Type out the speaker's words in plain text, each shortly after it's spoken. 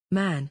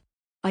Man,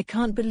 I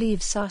can't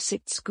believe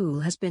SARSICT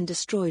school has been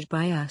destroyed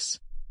by us.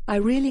 I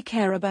really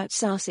care about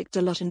SARSICT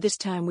a lot, and this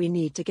time we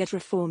need to get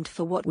reformed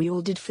for what we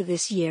all did for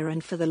this year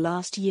and for the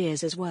last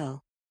years as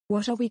well.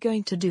 What are we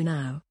going to do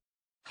now?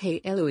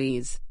 Hey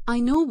Eloise, I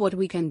know what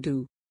we can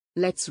do.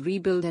 Let's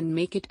rebuild and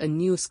make it a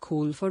new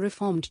school for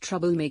reformed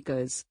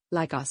troublemakers,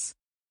 like us.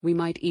 We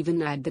might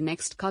even add the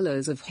next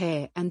colors of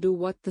hair and do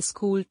what the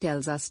school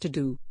tells us to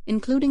do,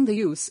 including the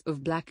use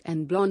of black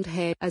and blonde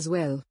hair as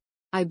well.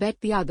 I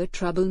bet the other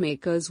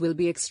troublemakers will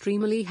be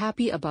extremely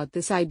happy about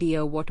this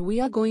idea. What we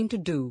are going to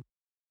do.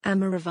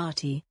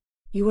 Amaravati,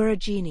 you are a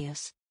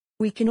genius.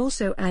 We can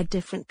also add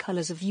different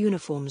colors of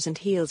uniforms and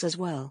heels as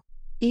well.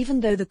 Even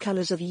though the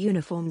colors of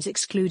uniforms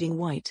excluding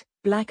white,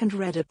 black and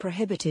red are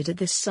prohibited at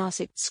this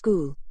SARSICT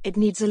school, it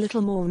needs a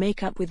little more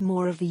makeup with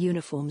more of the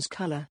uniform's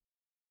color.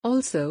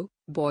 Also,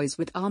 boys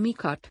with army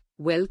cut,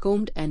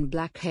 well-combed and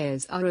black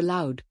hairs are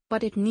allowed,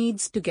 but it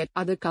needs to get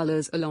other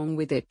colors along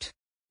with it.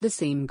 The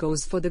same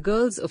goes for the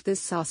girls of this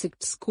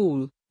SARSICT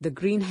school. The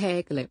green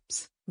hair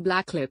clips,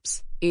 black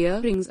lips,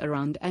 earrings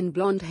around and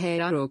blonde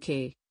hair are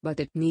okay, but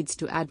it needs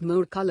to add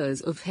more colors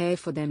of hair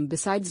for them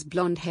besides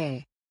blonde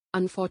hair.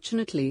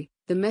 Unfortunately,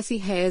 the messy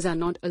hairs are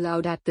not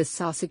allowed at this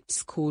SARSICT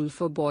school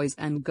for boys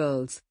and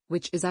girls,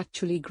 which is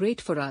actually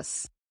great for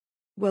us.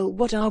 Well,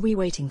 what are we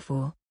waiting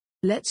for?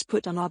 Let's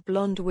put on our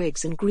blonde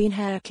wigs and green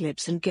hair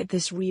clips and get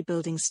this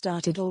rebuilding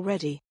started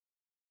already.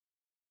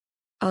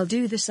 I'll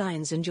do the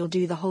signs and you'll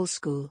do the whole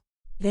school.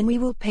 Then we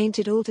will paint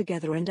it all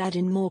together and add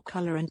in more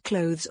color and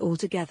clothes all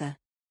together.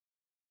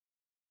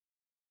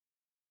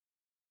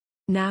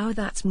 Now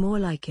that's more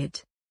like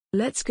it.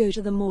 Let's go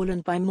to the mall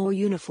and buy more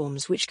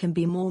uniforms, which can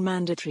be more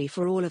mandatory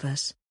for all of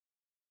us.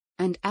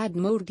 And add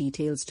more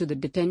details to the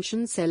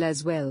detention cell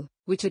as well,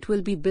 which it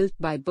will be built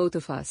by both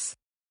of us.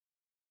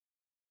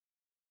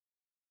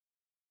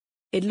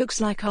 It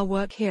looks like our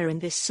work here in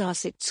this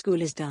SARSICT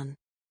school is done.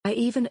 I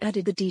even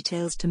added the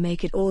details to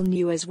make it all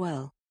new as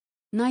well.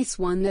 Nice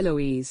one,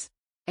 Eloise.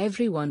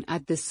 Everyone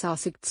at this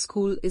SARSICT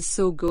school is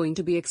so going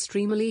to be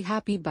extremely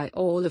happy by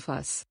all of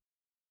us.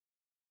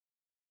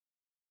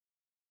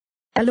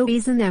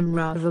 Eloise and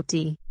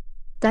Amaravati.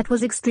 That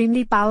was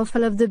extremely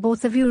powerful of the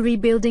both of you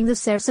rebuilding the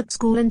SARSICT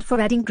school and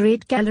for adding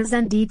great colors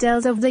and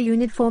details of the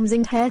uniforms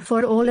and hair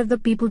for all of the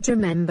people to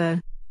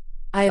remember.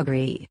 I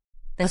agree.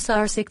 The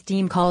SARSICT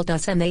team called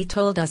us and they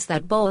told us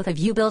that both of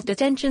you built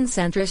detention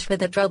centers for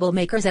the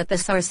troublemakers at the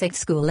SARSICT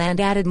school and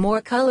added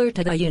more color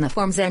to the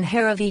uniforms and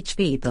hair of each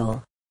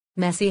people.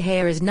 Messy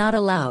hair is not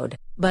allowed,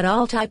 but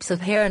all types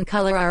of hair and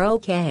color are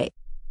okay.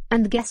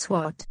 And guess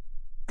what?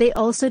 They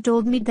also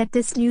told me that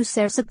this new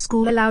SARSICT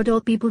school allowed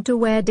all people to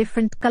wear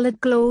different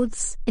colored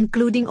clothes,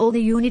 including all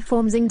the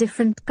uniforms and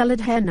different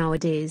colored hair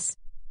nowadays.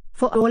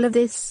 For all of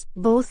this,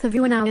 both of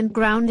you are now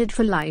grounded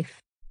for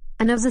life.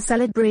 And as a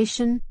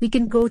celebration, we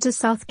can go to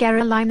South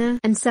Carolina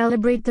and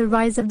celebrate the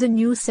rise of the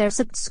new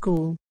SARSICT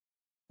school.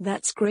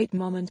 That's great,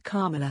 Mom and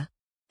Kamala.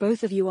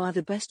 Both of you are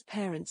the best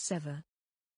parents ever.